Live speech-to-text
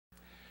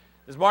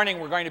This morning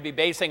we're going to be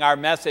basing our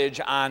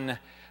message on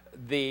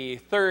the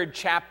third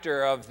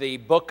chapter of the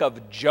book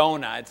of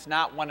Jonah. It's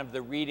not one of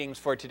the readings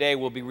for today.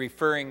 We'll be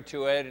referring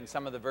to it in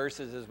some of the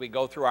verses as we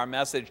go through our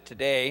message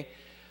today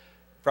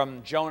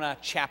from Jonah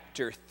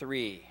chapter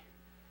 3. In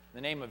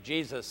the name of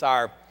Jesus,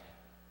 our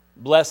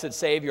blessed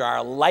Savior,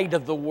 our light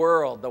of the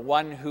world, the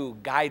one who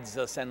guides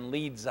us and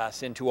leads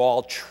us into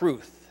all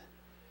truth.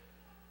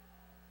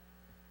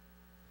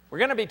 We're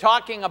going to be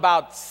talking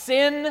about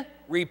sin,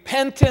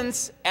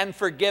 repentance, and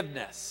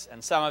forgiveness.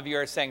 And some of you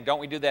are saying, don't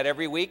we do that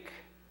every week?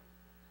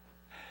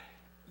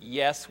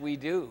 Yes, we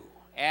do.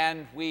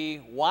 And we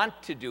want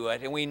to do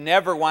it, and we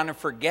never want to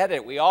forget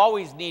it. We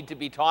always need to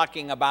be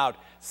talking about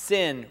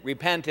sin,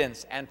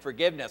 repentance, and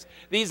forgiveness.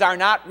 These are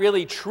not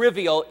really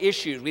trivial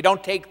issues. We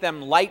don't take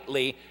them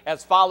lightly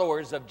as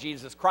followers of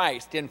Jesus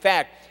Christ. In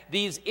fact,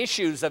 these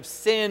issues of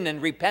sin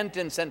and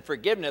repentance and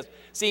forgiveness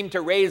seem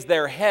to raise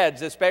their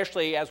heads,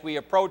 especially as we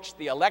approach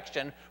the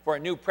election for a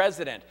new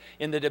president.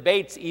 In the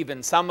debates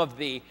even, some of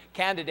the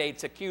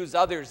candidates accuse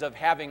others of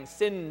having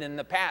sinned in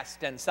the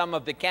past, and some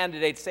of the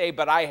candidates say,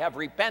 but I have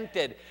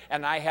repented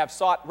and I have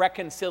sought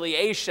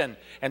reconciliation.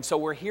 And so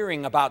we're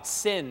hearing about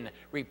sin,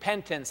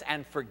 repentance,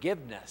 and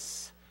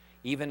forgiveness,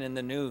 even in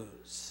the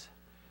news.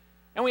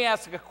 And we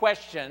ask a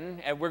question,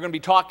 and we're going to be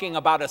talking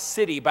about a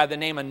city by the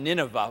name of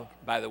Nineveh,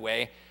 by the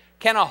way.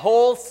 Can a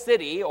whole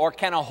city or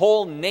can a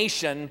whole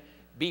nation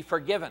be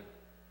forgiven?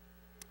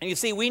 And you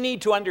see, we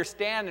need to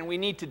understand and we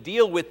need to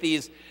deal with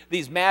these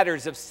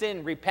matters of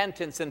sin,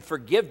 repentance, and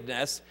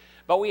forgiveness,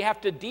 but we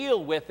have to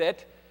deal with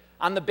it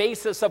on the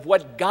basis of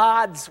what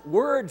God's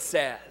Word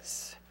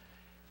says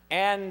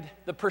and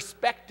the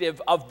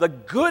perspective of the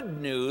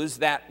good news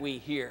that we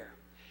hear.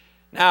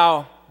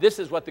 Now, this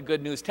is what the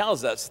good news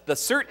tells us. The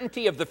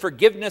certainty of the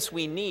forgiveness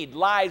we need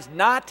lies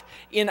not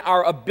in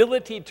our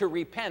ability to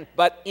repent,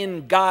 but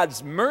in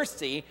God's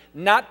mercy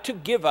not to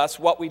give us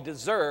what we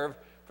deserve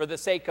for the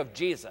sake of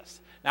Jesus.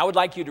 Now, I would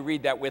like you to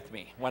read that with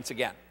me once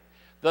again.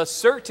 The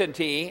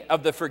certainty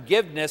of the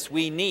forgiveness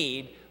we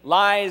need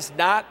lies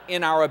not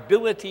in our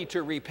ability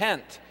to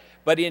repent,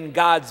 but in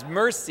God's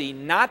mercy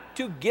not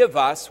to give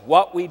us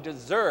what we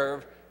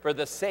deserve for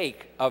the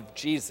sake of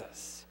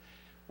Jesus.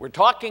 We're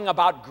talking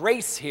about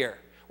grace here.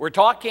 We're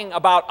talking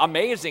about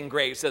amazing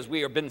grace, as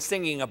we have been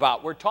singing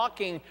about. We're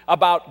talking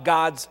about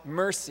God's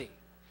mercy.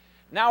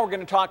 Now we're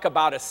going to talk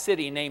about a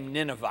city named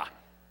Nineveh.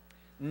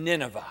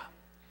 Nineveh.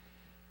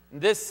 In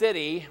this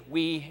city,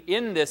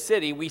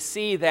 we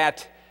see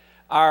that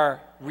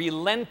our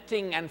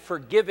relenting and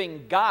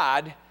forgiving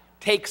God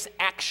takes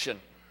action.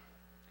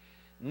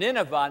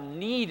 Nineveh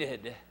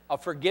needed a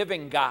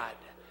forgiving God.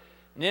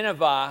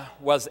 Nineveh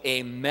was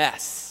a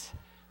mess.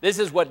 This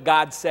is what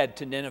God said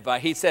to Nineveh.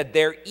 He said,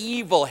 their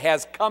evil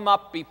has come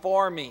up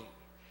before me.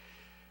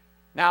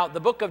 Now, the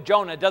book of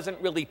Jonah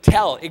doesn't really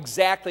tell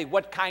exactly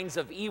what kinds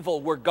of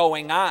evil were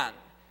going on.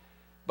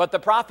 But the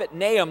prophet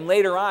Nahum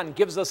later on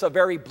gives us a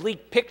very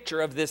bleak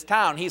picture of this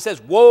town. He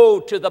says, woe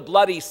to the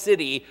bloody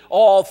city,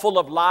 all full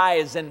of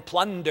lies and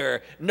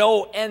plunder,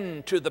 no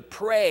end to the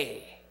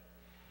prey.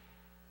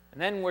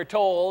 And then we're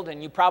told,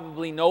 and you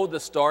probably know the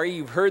story,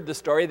 you've heard the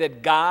story,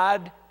 that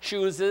God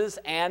chooses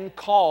and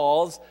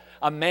calls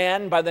a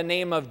man by the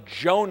name of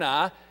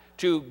Jonah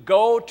to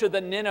go to the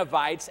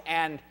Ninevites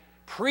and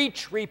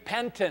preach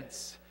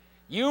repentance.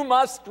 You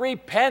must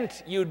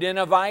repent, you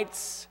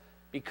Ninevites,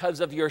 because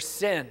of your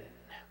sin.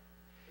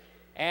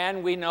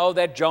 And we know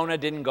that Jonah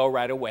didn't go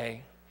right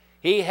away.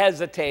 He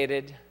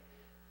hesitated,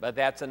 but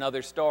that's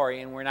another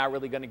story, and we're not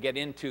really going to get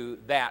into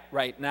that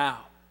right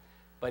now.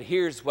 But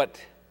here's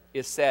what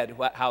is said,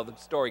 how the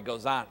story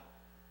goes on.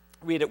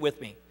 Read it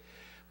with me.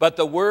 But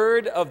the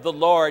word of the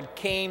Lord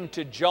came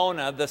to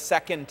Jonah the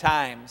second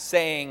time,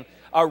 saying,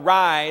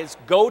 arise,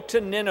 go to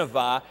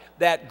Nineveh,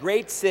 that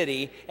great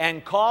city,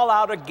 and call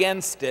out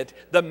against it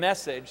the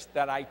message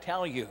that I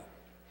tell you.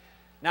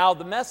 Now,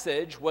 the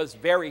message was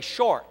very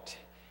short.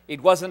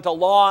 It wasn't a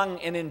long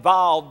and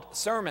involved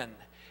sermon.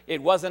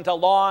 It wasn't a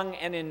long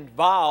and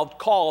involved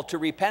call to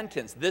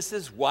repentance. This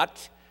is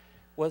what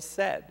was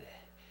said.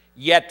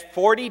 Yet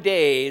 40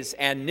 days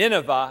and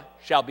Nineveh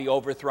shall be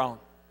overthrown.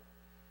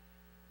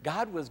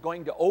 God was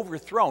going to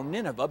overthrow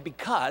Nineveh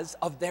because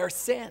of their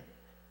sin.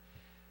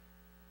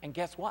 And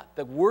guess what?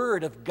 The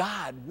word of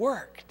God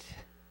worked.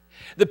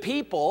 The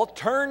people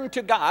turned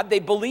to God, they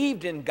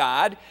believed in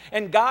God,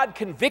 and God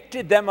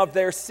convicted them of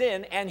their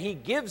sin, and He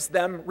gives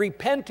them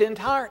repentant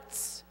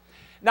hearts.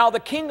 Now, the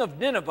king of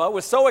Nineveh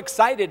was so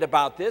excited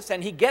about this,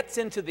 and he gets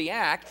into the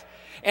act,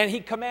 and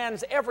he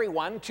commands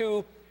everyone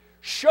to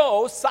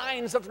show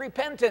signs of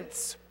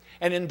repentance.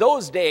 And in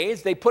those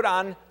days, they put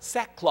on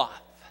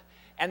sackcloth,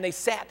 and they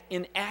sat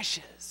in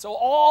ashes. So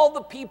all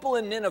the people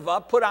in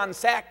Nineveh put on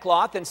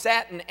sackcloth and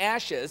sat in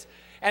ashes.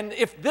 And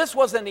if this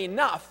wasn't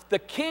enough, the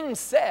king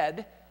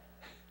said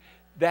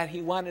that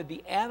he wanted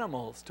the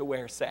animals to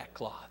wear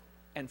sackcloth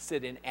and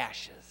sit in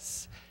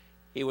ashes.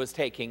 He was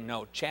taking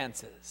no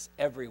chances.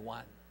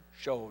 Everyone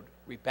showed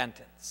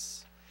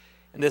repentance.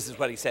 And this is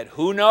what he said.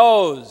 Who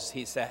knows,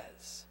 he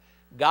says,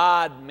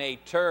 God may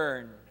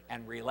turn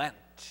and relent.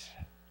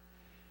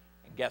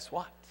 And guess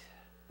what?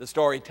 The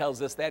story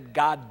tells us that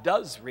God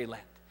does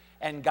relent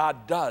and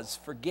God does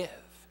forgive.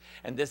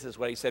 And this is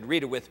what he said.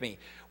 Read it with me.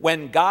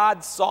 When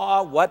God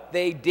saw what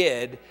they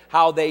did,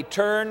 how they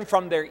turned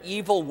from their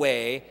evil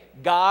way,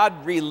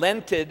 God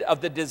relented of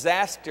the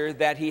disaster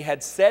that he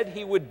had said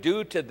he would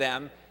do to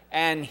them,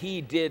 and he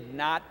did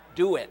not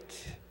do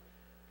it.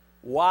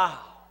 Wow.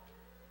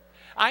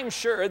 I'm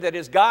sure that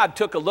as God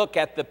took a look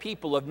at the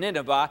people of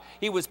Nineveh,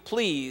 he was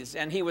pleased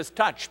and he was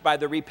touched by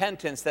the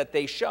repentance that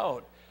they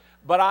showed.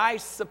 But I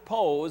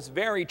suppose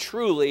very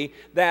truly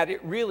that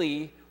it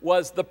really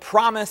was the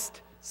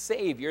promised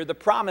Savior, the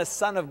promised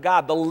Son of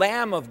God, the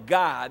Lamb of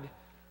God,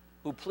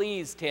 who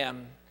pleased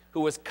him, who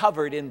was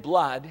covered in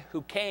blood,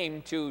 who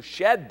came to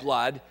shed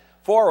blood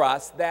for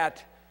us,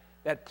 that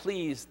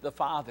pleased the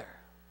Father.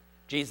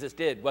 Jesus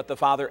did what the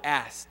Father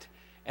asked,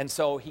 and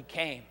so he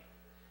came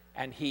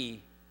and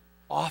he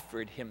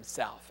offered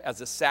himself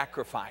as a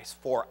sacrifice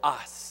for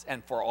us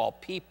and for all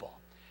people.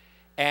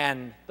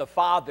 And the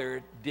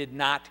Father did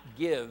not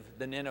give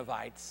the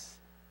Ninevites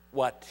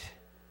what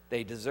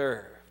they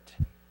deserved.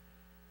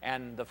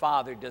 And the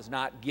Father does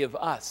not give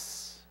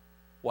us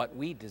what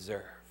we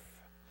deserve.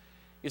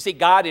 You see,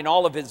 God, in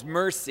all of his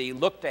mercy,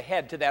 looked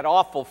ahead to that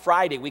awful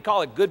Friday. We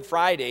call it Good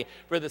Friday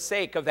for the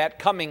sake of that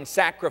coming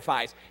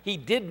sacrifice. He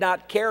did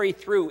not carry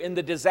through in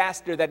the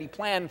disaster that he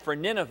planned for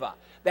Nineveh.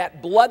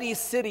 That bloody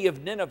city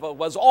of Nineveh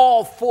was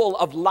all full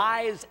of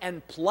lies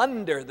and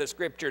plunder, the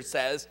scripture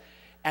says,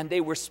 and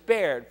they were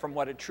spared from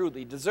what it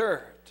truly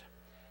deserved.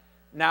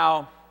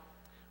 Now,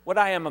 what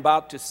I am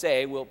about to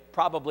say will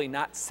probably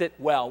not sit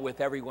well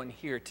with everyone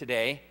here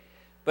today,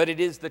 but it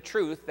is the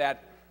truth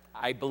that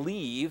I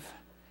believe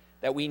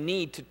that we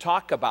need to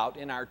talk about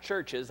in our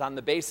churches on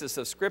the basis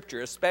of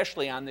Scripture,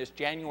 especially on this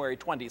January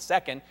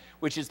 22nd,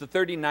 which is the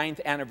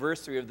 39th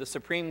anniversary of the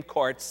Supreme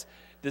Court's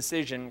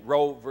decision,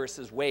 Roe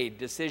versus Wade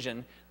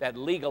decision, that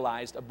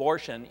legalized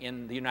abortion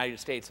in the United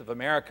States of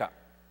America.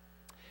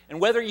 And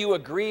whether you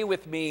agree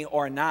with me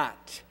or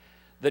not,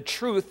 the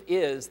truth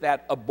is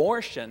that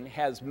abortion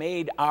has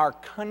made our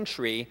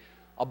country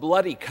a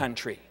bloody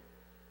country,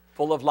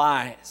 full of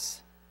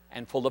lies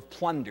and full of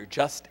plunder,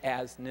 just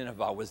as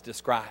Nineveh was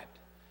described.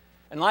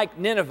 And like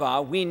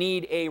Nineveh, we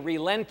need a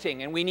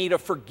relenting and we need a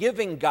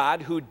forgiving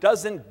God who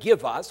doesn't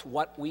give us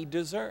what we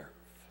deserve.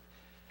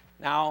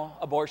 Now,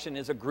 abortion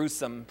is a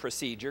gruesome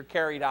procedure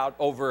carried out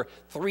over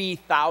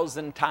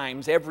 3,000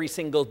 times every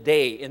single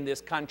day in this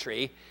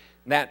country.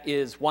 That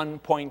is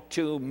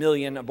 1.2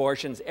 million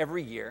abortions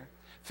every year.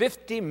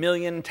 50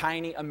 million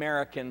tiny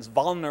Americans,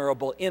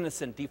 vulnerable,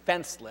 innocent,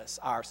 defenseless,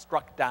 are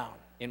struck down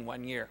in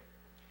 1 year.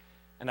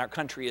 And our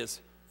country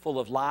is full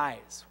of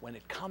lies when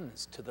it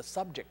comes to the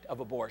subject of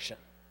abortion.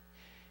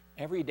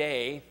 Every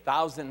day,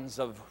 thousands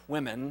of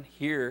women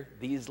hear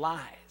these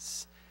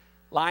lies.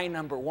 Lie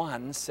number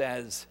one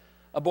says,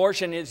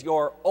 abortion is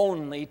your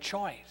only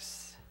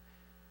choice.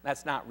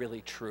 That's not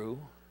really true.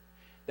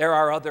 There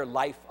are other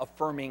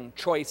life-affirming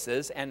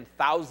choices and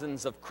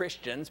thousands of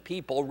Christians,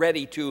 people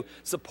ready to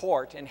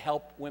support and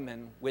help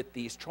women with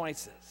these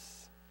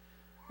choices.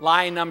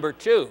 Lie number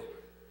two,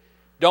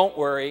 don't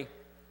worry,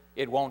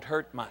 it won't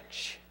hurt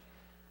much.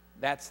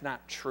 That's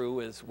not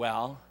true as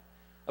well.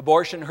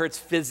 Abortion hurts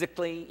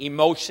physically,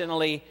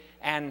 emotionally,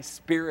 and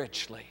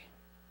spiritually.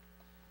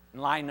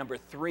 And lie number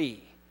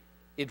three,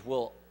 it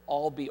will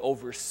all be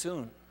over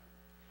soon.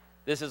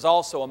 This is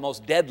also a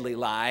most deadly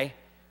lie.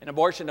 An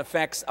abortion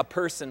affects a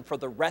person for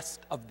the rest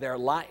of their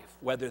life,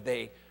 whether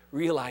they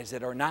realize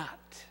it or not.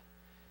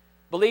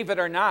 Believe it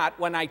or not,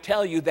 when I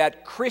tell you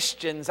that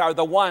Christians are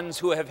the ones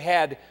who have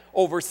had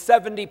over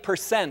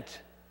 70%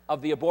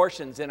 of the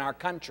abortions in our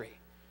country.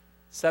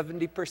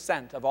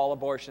 70% of all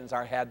abortions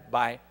are had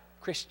by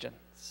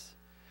Christians.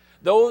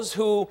 Those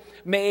who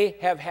may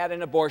have had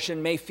an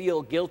abortion may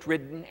feel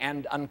guilt-ridden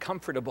and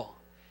uncomfortable.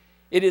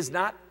 It is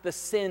not the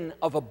sin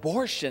of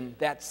abortion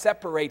that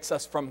separates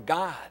us from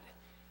God.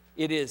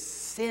 It is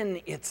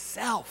sin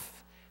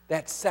itself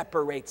that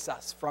separates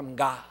us from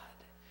God.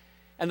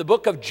 And the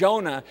book of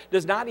Jonah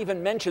does not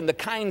even mention the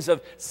kinds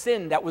of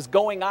sin that was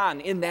going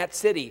on in that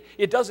city.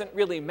 It doesn't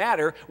really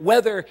matter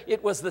whether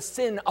it was the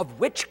sin of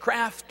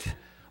witchcraft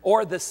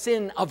or the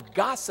sin of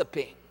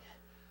gossiping.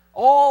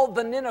 All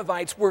the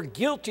Ninevites were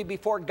guilty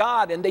before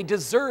God, and they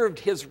deserved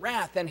his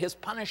wrath and his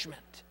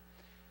punishment.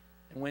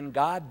 And when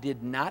God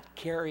did not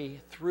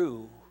carry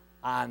through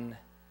on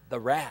the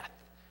wrath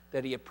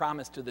that he had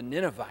promised to the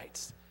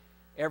Ninevites,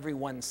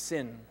 everyone's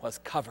sin was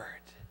covered,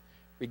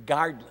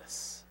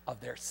 regardless of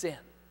their sin.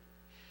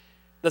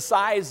 The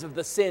size of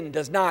the sin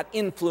does not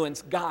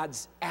influence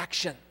God's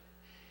action.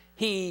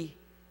 His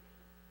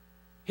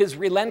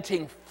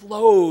relenting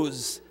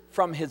flows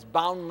from his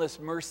boundless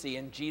mercy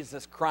in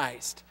Jesus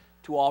Christ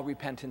to all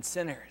repentant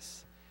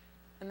sinners.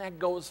 And that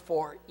goes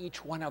for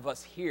each one of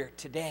us here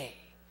today.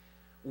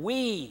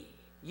 We,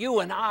 you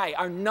and I,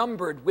 are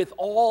numbered with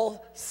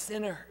all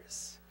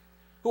sinners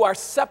who are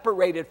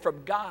separated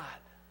from God.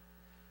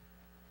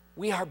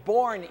 We are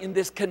born in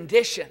this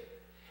condition,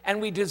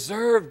 and we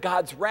deserve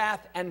God's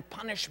wrath and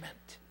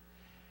punishment.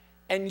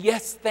 And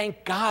yes,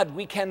 thank God,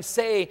 we can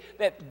say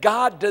that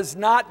God does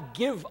not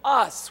give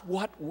us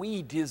what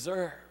we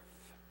deserve.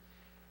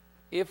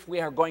 If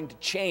we are going to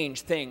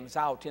change things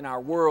out in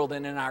our world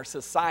and in our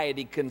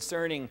society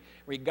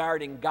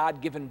regarding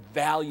God-given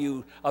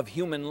value of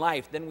human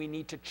life, then we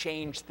need to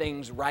change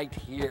things right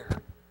here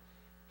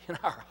in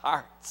our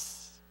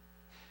hearts.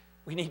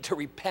 We need to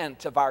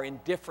repent of our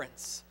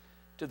indifference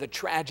to the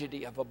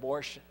tragedy of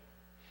abortion.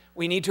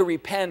 We need to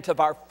repent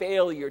of our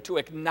failure to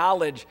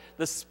acknowledge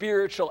the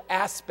spiritual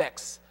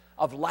aspects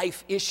of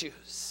life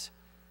issues.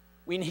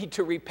 We need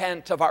to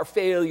repent of our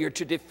failure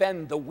to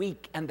defend the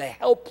weak and the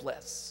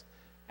helpless,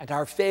 and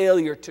our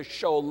failure to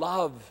show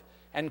love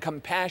and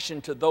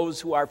compassion to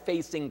those who are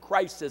facing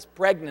crisis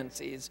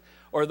pregnancies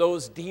or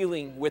those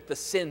dealing with the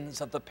sins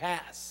of the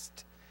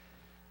past.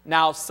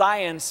 Now,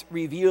 science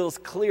reveals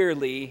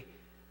clearly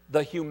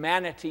the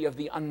humanity of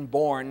the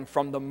unborn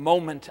from the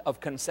moment of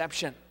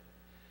conception.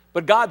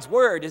 But God's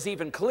word is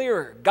even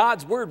clearer.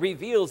 God's word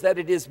reveals that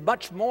it is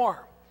much more.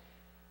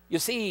 You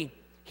see,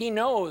 He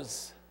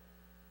knows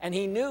and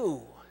He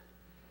knew.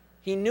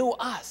 He knew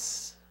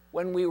us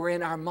when we were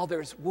in our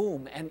mother's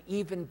womb and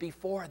even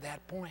before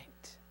that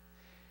point.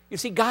 You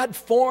see, God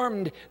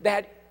formed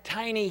that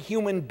tiny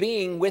human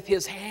being with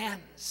His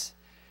hands.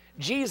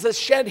 Jesus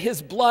shed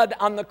His blood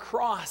on the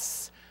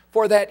cross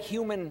for that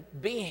human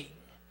being.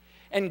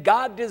 And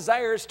God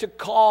desires to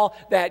call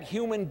that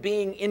human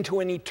being into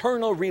an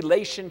eternal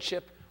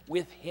relationship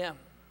with Him.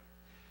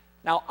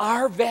 Now,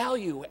 our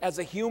value as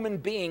a human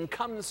being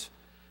comes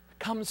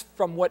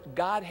from what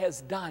God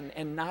has done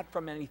and not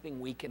from anything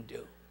we can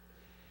do.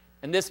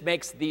 And this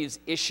makes these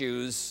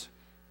issues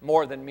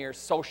more than mere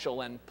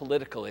social and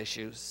political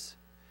issues.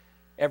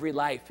 Every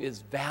life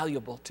is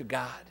valuable to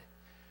God.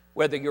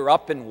 Whether you're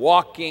up and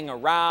walking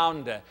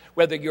around,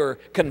 whether you're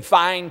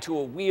confined to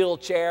a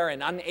wheelchair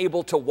and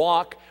unable to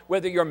walk,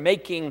 whether you're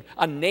making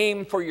a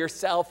name for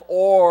yourself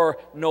or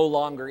no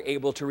longer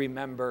able to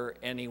remember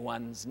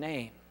anyone's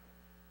name.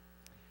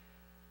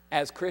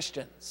 As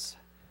Christians,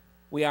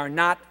 we are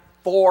not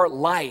for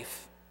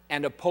life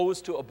and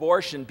opposed to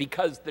abortion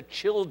because the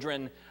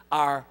children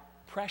are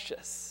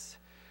precious.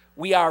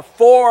 We are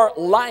for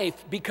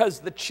life because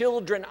the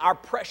children are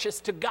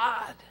precious to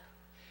God.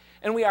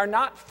 And we are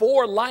not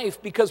for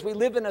life because we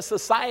live in a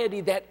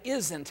society that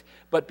isn't,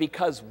 but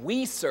because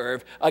we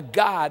serve a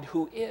God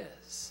who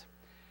is.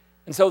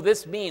 And so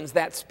this means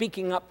that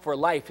speaking up for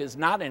life is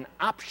not an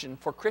option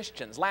for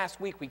Christians. Last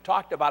week we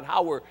talked about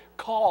how we're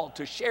called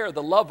to share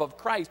the love of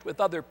Christ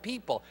with other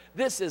people.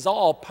 This is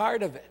all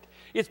part of it.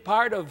 It's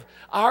part of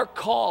our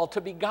call to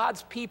be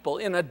God's people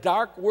in a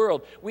dark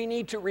world. We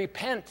need to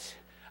repent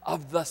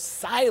of the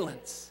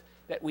silence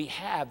that we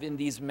have in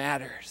these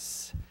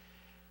matters.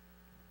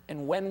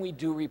 And when we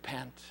do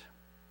repent,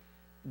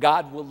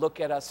 God will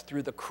look at us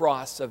through the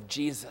cross of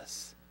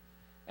Jesus,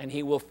 and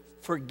He will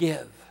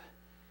forgive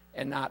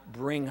and not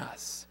bring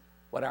us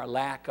what our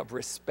lack of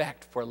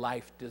respect for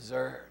life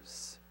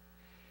deserves.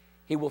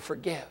 He will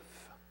forgive,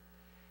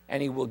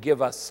 and He will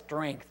give us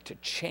strength to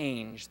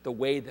change the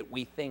way that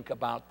we think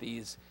about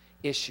these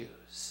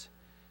issues.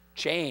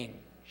 Change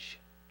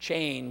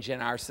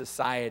in our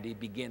society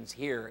begins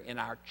here in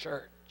our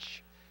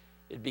church.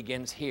 It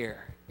begins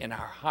here in our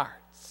hearts.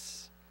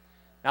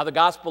 Now, the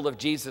gospel of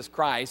Jesus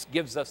Christ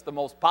gives us the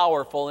most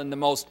powerful and the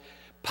most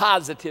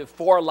positive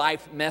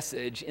for-life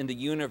message in the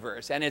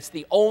universe, and it's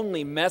the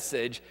only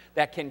message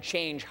that can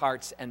change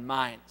hearts and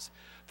minds.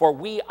 For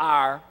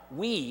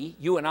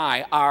you and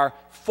I, are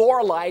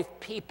for-life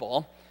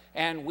people,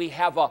 and we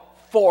have a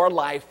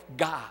for-life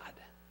God.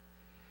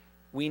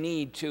 We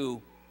need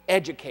to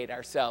educate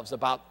ourselves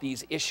about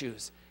these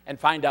issues and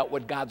find out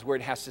what God's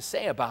Word has to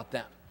say about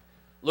them.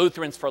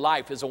 Lutherans for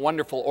Life is a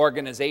wonderful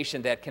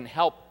organization that can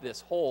help this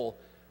whole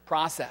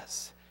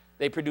process.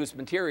 They produce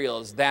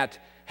materials that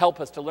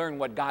help us to learn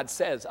what God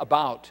says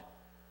about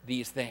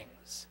these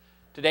things.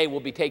 Today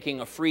we'll be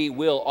taking a free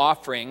will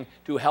offering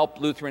to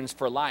help Lutherans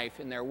for Life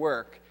in their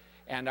work,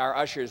 and our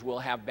ushers will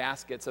have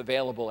baskets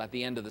available at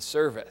the end of the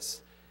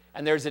service.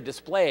 And there's a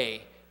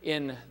display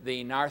in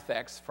the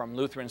narthex from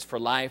Lutherans for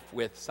Life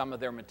with some of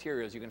their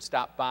materials. You can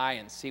stop by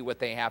and see what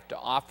they have to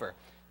offer.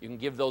 You can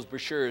give those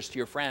brochures to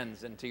your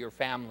friends and to your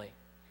family.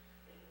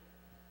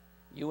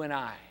 You and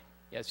I,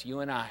 yes,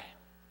 you and I,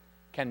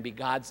 can be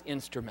God's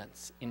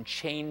instruments in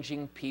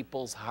changing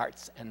people's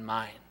hearts and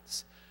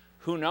minds.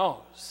 Who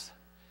knows?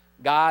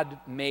 God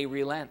may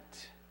relent,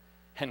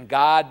 and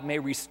God may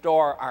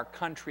restore our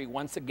country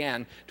once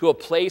again to a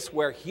place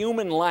where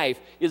human life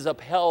is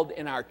upheld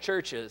in our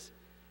churches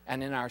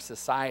and in our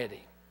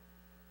society.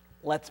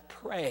 Let's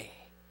pray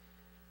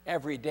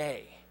every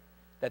day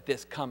that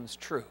this comes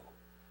true.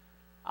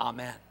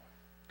 Amen.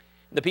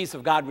 The peace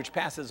of God, which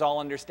passes all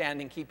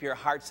understanding, keep your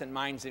hearts and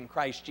minds in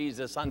Christ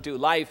Jesus unto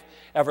life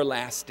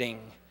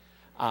everlasting.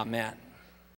 Amen.